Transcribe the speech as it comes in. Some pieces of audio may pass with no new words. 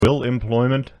Will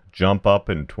employment jump up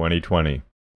in 2020?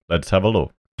 Let's have a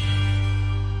look.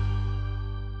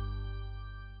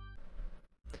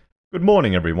 Good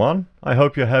morning, everyone. I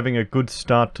hope you're having a good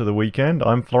start to the weekend.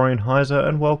 I'm Florian Heiser,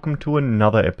 and welcome to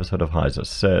another episode of Heiser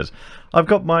Says. I've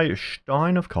got my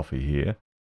stein of coffee here,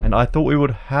 and I thought we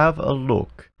would have a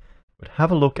look.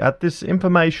 At this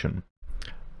information,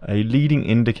 a leading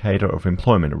indicator of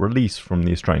employment, a release from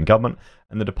the Australian government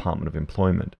and the Department of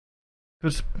Employment.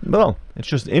 Because, well, it's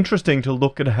just interesting to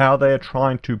look at how they are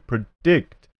trying to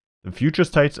predict the future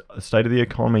state of the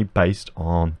economy based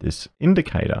on this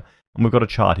indicator. And we've got a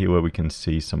chart here where we can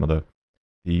see some of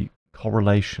the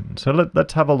correlation. So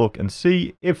let's have a look and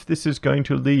see if this is going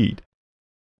to lead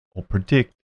or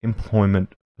predict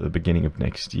employment for the beginning of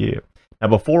next year. Now,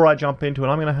 before I jump into it,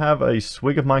 I'm going to have a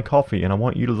swig of my coffee, and I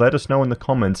want you to let us know in the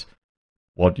comments,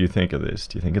 what do you think of this?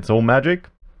 Do you think it's all magic?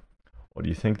 Or do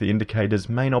you think the indicators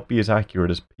may not be as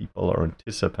accurate as people are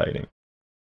anticipating?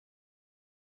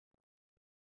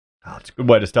 It's a good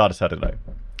way to start a Saturday.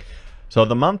 So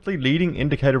the monthly leading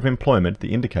indicator of employment,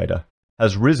 the indicator,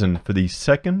 has risen for the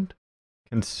second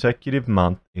consecutive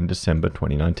month in December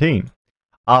 2019,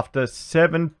 after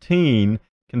 17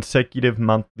 consecutive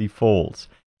monthly falls.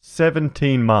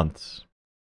 17 months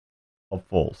of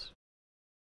falls.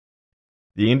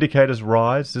 The indicator's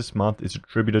rise this month is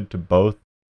attributed to both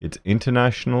its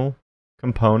international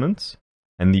components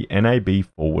and the NAB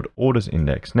Forward Orders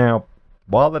Index. Now,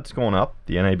 while that's gone up,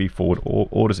 the NAB Forward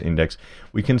Orders Index,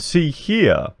 we can see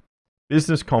here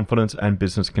business confidence and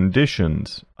business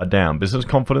conditions are down. Business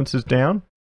confidence is down.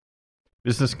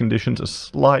 Business conditions are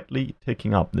slightly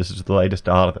ticking up. This is the latest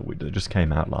data that just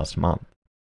came out last month.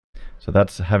 So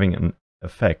that's having an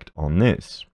effect on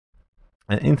this.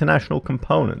 And international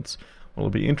components, well,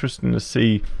 it'll be interesting to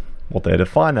see what they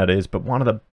define that is, but one of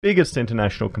the biggest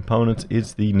international components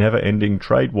is the never-ending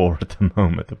trade war at the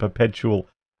moment, the perpetual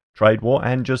trade war,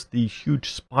 and just the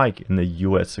huge spike in the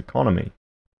US economy.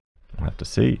 We'll have to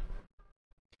see.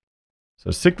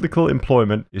 So cyclical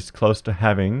employment is close to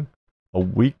having a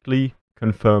weekly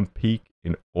confirmed peak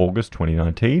in August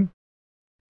 2019,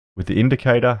 with the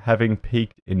indicator having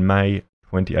peaked in May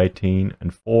 2018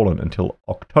 and fallen until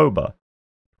October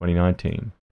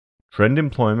 2019. Trend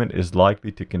employment is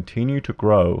likely to continue to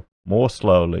grow more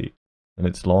slowly than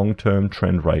its long-term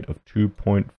trend rate of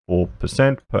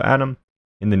 2.4% per annum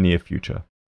in the near future.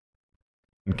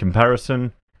 In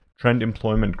comparison, trend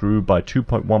employment grew by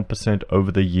 2.1%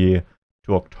 over the year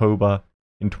to October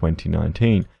in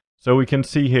 2019. So we can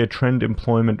see here trend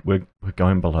employment, we're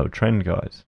going below trend,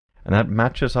 guys. And that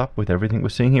matches up with everything we're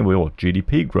seeing here.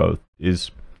 GDP growth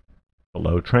is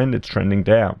below trend, it's trending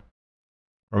down.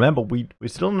 Remember, we're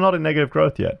still not in negative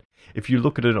growth yet. If you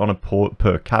look at it on a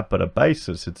per capita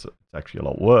basis, it's actually a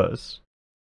lot worse.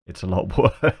 It's a lot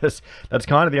worse. That's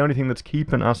kind of the only thing that's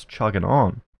keeping us chugging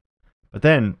on. But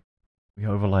then we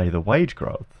overlay the wage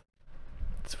growth.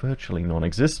 It's virtually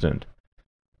non-existent.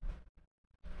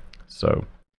 So,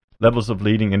 levels of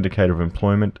leading indicator of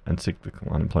employment and cyclical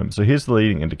unemployment. So here's the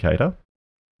leading indicator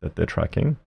that they're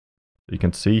tracking. You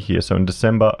can see here, so in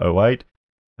December 08,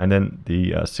 and then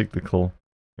the cyclical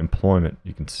employment,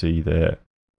 you can see there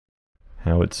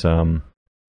how it's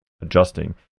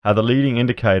adjusting. How the leading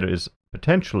indicator is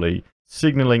potentially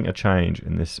signaling a change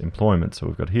in this employment. So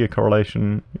we've got here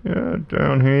correlation,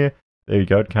 down here. There you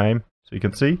go, it came. So you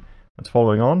can see it's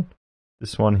following on.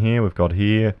 This one here, we've got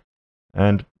here,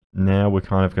 and now we're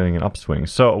kind of getting an upswing.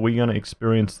 So are we going to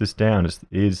experience this down?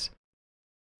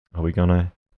 Are we going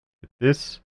to hit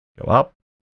this, go up?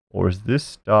 Or is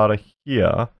this data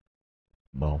here,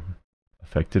 well,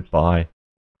 affected by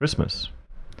Christmas?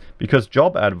 Because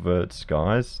job adverts,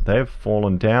 guys, they've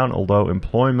fallen down, although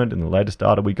employment in the latest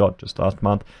data we got just last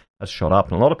month has shot up.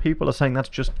 And a lot of people are saying that's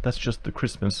just the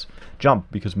Christmas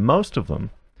jump, because most of them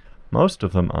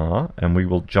are, and we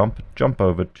will jump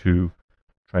over to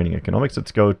trading economics.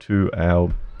 Let's go to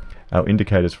our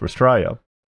indicators for Australia.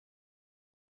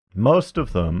 Most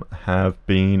of them have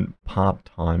been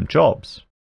part-time jobs.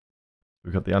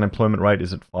 We've got the unemployment rate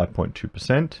is at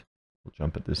 5.2%. We'll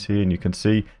jump at this here, and you can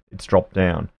see it's dropped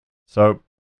down. So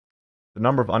the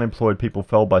number of unemployed people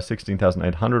fell by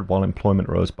 16,800, while employment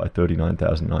rose by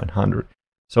 39,900.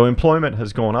 So employment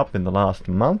has gone up in the last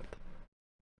month,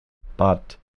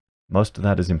 but most of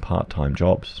that is in part-time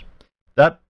jobs.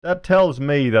 That tells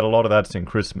me that a lot of that's in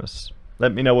Christmas.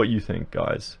 Let me know what you think,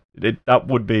 guys. That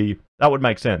would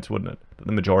make sense, wouldn't it?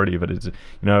 The majority of it is,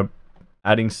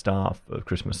 adding staff for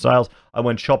Christmas sales. I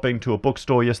went shopping to a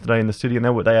bookstore yesterday in the city, and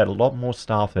they had a lot more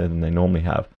staff there than they normally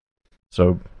have.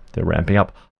 So they're ramping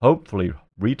up. Hopefully,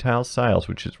 retail sales,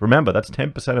 which is, remember, that's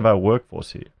 10% of our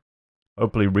workforce here.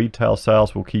 Hopefully retail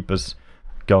sales will keep us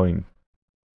going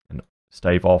and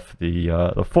stave off the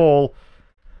fall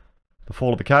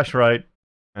of the cash rate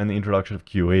and the introduction of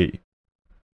QE.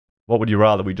 What would you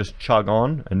rather? We just chug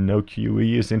on and no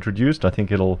QE is introduced? I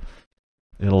think it'll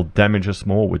damage us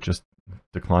more with just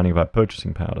declining of our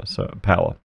purchasing power.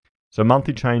 So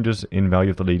monthly changes in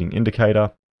value of the leading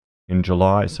indicator in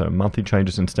July. So monthly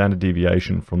changes in standard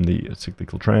deviation from the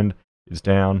cyclical trend is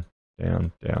down,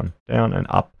 down, down, down, and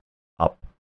up, up.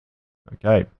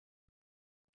 Okay.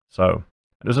 So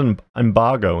there's an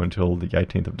embargo until the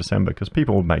 18th of December because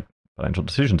people will make financial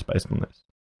decisions based on this.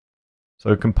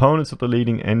 So components of the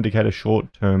leading indicator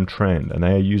short-term trend, and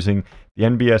they are using the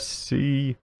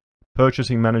NBSC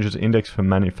Purchasing Managers Index for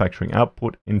manufacturing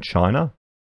output in China.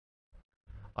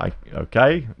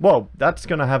 Okay, well, that's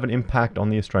going to have an impact on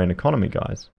the Australian economy,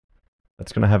 guys.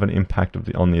 That's going to have an impact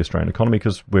on the Australian economy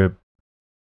because we're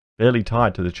fairly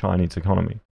tied to the Chinese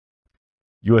economy.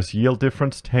 US yield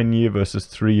difference, 10-year versus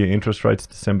 3-year interest rates,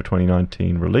 December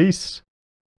 2019 release.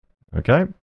 Okay.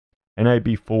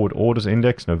 NAB Forward Orders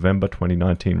Index, November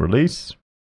 2019 release.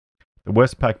 The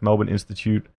Westpac Melbourne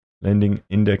Institute Lending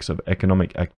Index of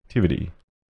Economic Activity.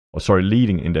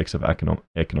 Leading Index of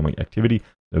Economic Activity,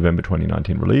 November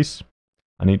 2019 release.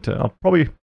 I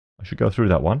should go through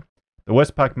that one. The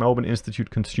Westpac Melbourne Institute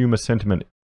Consumer Sentiment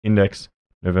Index,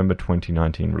 November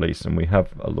 2019 release. And we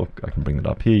have a look, I can bring that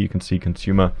up here. You can see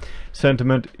consumer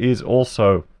sentiment is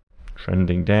also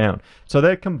trending down. So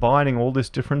they're combining all this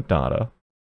different data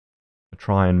to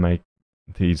try and make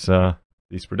these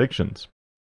predictions.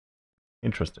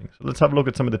 Interesting. So let's have a look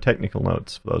at some of the technical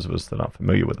notes for those of us that aren't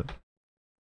familiar with it.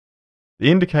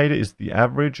 The indicator is the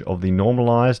average of the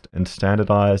normalized and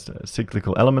standardized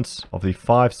cyclical elements of the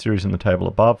 5 series in the table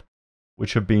above,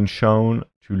 which have been shown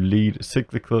to lead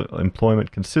cyclical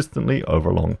employment consistently over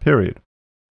a long period.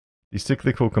 The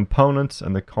cyclical components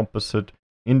and the composite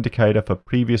indicator for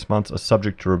previous months are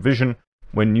subject to revision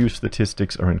when new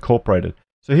statistics are incorporated.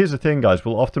 So here's the thing, guys.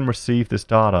 We'll often receive this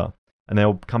data and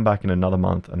they'll come back in another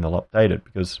month and they'll update it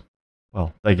because,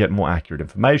 well, they get more accurate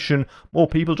information. More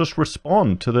people just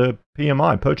respond to the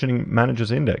PMI, Purchasing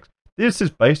Managers Index. This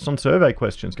is based on survey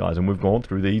questions, guys, and we've gone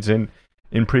through these in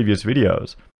previous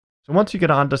videos. So once you get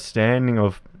an understanding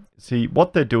of, see,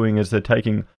 what they're doing is they're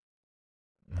taking,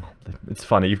 it's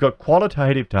funny, you've got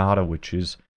qualitative data, which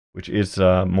is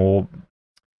more,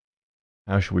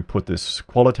 how should we put this,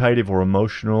 qualitative or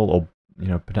emotional, or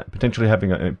potentially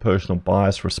having a personal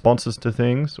bias responses to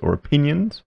things or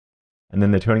opinions, and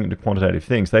then they're turning into quantitative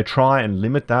things. They try and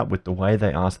limit that with the way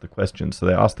they ask the questions. So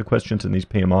they ask the questions in these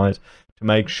PMIs to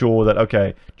make sure that,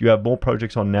 okay, do you have more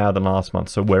projects on now than last month?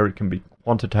 So where it can be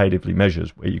quantitatively measured,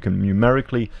 where you can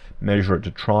numerically measure it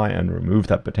to try and remove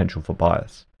that potential for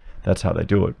bias. That's how they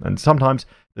do it. And sometimes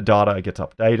the data gets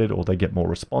updated or they get more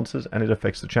responses and it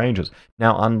affects the changes.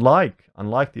 Now, unlike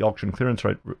the auction clearance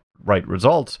rate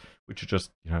results, which are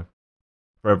just,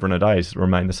 forever and a day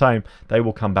remain the same, they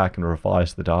will come back and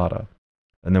revise the data.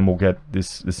 And then we'll get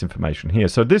this information here.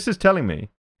 So this is telling me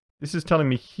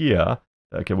here,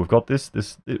 okay, we've got this,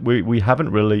 we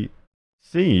haven't really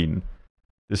seen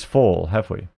this fall, have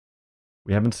we?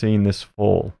 We haven't seen this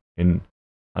fall in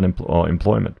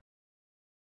employment.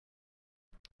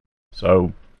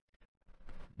 So,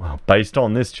 well, based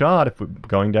on this chart, if we're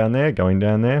going down there,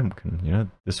 we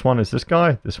can, this one is this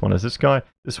guy, this one is this guy,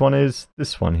 this one is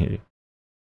this one here.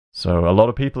 So a lot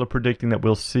of people are predicting that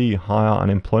we'll see higher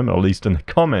unemployment, or at least in the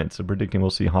comments are predicting we'll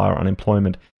see higher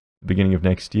unemployment at the beginning of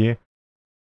next year.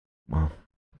 Well,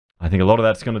 I think a lot of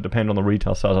that's going to depend on the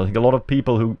retail sales. I think a lot of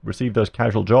people who receive those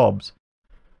casual jobs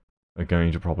are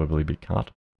going to probably be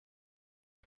cut.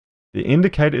 The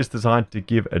indicator is designed to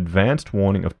give advanced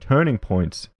warning of turning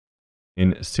points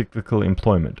in cyclical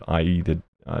employment, i.e. the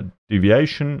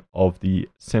deviation of the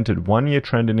centered 1-year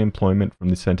trend in employment from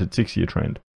the centered 6-year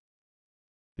trend.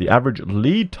 The average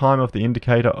lead time of the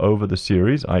indicator over the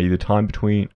series, i.e. the time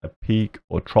between a peak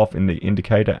or trough in the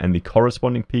indicator and the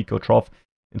corresponding peak or trough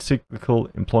in cyclical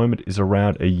employment, is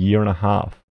around 1.5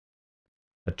 years.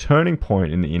 A turning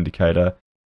point in the indicator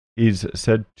is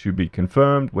said to be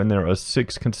confirmed when there are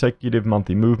 6 consecutive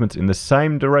monthly movements in the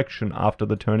same direction after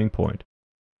the turning point.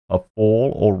 A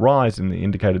fall or rise in the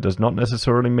indicator does not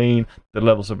necessarily mean that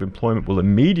levels of employment will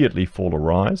immediately fall or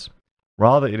rise.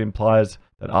 Rather, it implies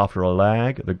that after a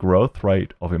lag, the growth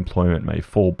rate of employment may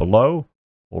fall below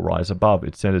or rise above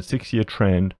its centered 6-year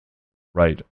trend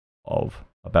rate of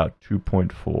about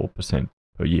 2.4%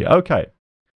 per year. Okay,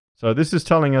 so this is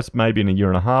telling us maybe in 1.5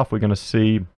 years we're going to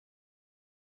see,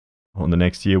 or in the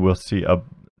next year, we'll see a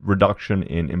reduction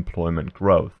in employment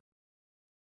growth.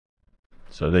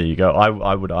 So there you go.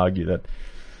 I would argue that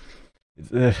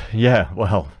Yeah,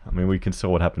 well, I mean, we can saw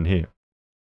what happened here.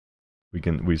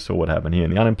 We saw what happened here.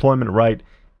 And the unemployment rate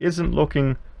isn't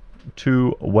looking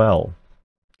too well,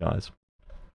 guys.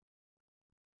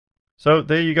 So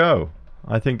there you go.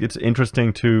 I think it's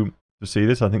interesting to see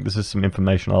this. I think this is some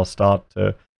information I'll start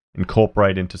to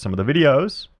incorporate into some of the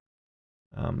videos.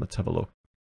 Let's have a look.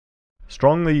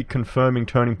 Strongly confirming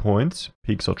turning points,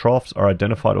 peaks or troughs, are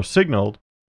identified or signaled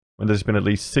when there's been at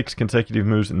least 6 consecutive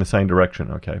moves in the same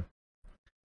direction. Okay.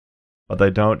 But they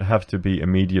don't have to be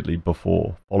immediately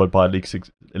before, followed by at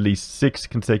least 6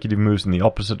 consecutive moves in the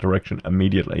opposite direction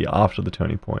immediately after the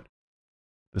turning point.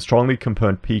 The strongly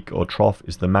confirmed peak or trough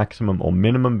is the maximum or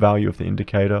minimum value of the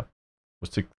indicator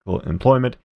for cyclical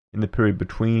employment in the period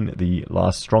between the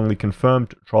last strongly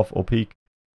confirmed trough or peak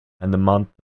and the month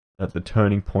that the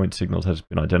turning point signals has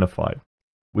been identified.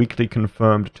 Weakly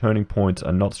confirmed turning points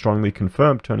are not strongly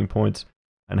confirmed turning points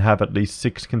and have at least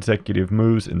 6 consecutive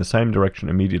moves in the same direction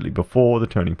immediately before the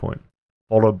turning point,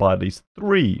 followed by at least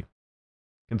 3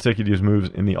 consecutive moves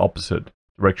in the opposite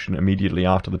direction immediately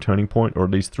after the turning point, or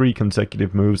at least 3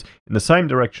 consecutive moves in the same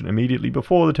direction immediately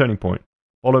before the turning point,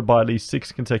 followed by at least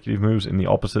 6 consecutive moves in the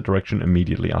opposite direction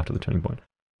immediately after the turning point.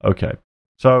 Okay,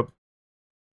 so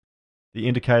the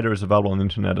indicator is available on the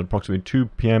internet at approximately 2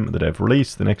 p.m. the day of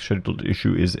release. The next scheduled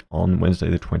issue is on Wednesday,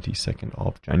 the 22nd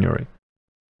of January.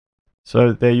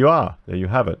 So there you are. There you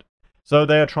have it. So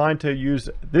they are trying to use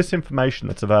this information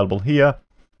that's available here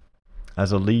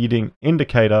as a leading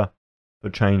indicator for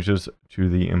changes to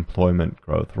the employment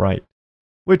growth rate,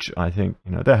 which I think,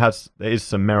 there is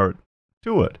some merit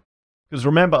to it. Because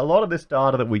remember, a lot of this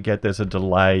data that we get, there's a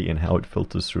delay in how it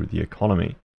filters through the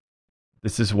economy.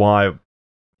 This is why,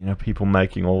 people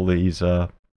making all these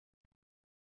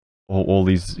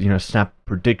snap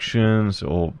predictions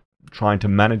or trying to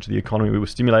manage the economy, we were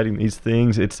stimulating these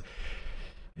things. It's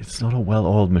not a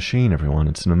well-oiled machine, everyone.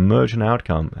 It's an emergent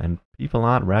outcome, and people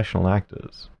aren't rational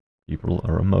actors. People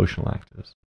are emotional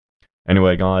actors.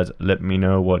 Anyway, guys, let me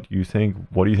know what you think.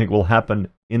 What do you think will happen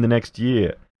in the next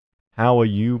year? How are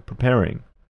you preparing?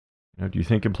 Do you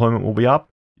think employment will be up?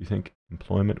 Do you think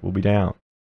employment will be down?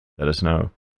 Let us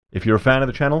know. If you're a fan of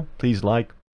the channel, please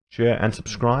like, share, and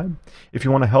subscribe. If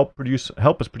you want to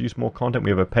help us produce more content,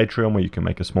 we have a Patreon where you can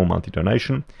make a small monthly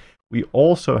donation. We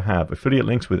also have affiliate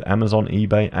links with Amazon,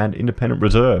 eBay, and Independent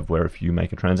Reserve, where if you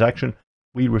make a transaction,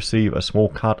 we receive a small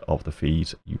cut of the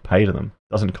fees you pay to them.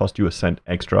 Doesn't cost you a cent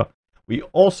extra. We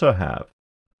also have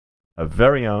a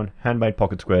very own handmade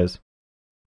pocket squares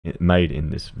made in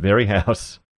this very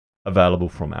house, available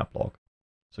from our blog.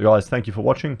 So guys, thank you for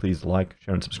watching. Please like,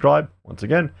 share, and subscribe once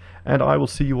again, and I will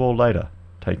see you all later.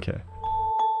 Take care.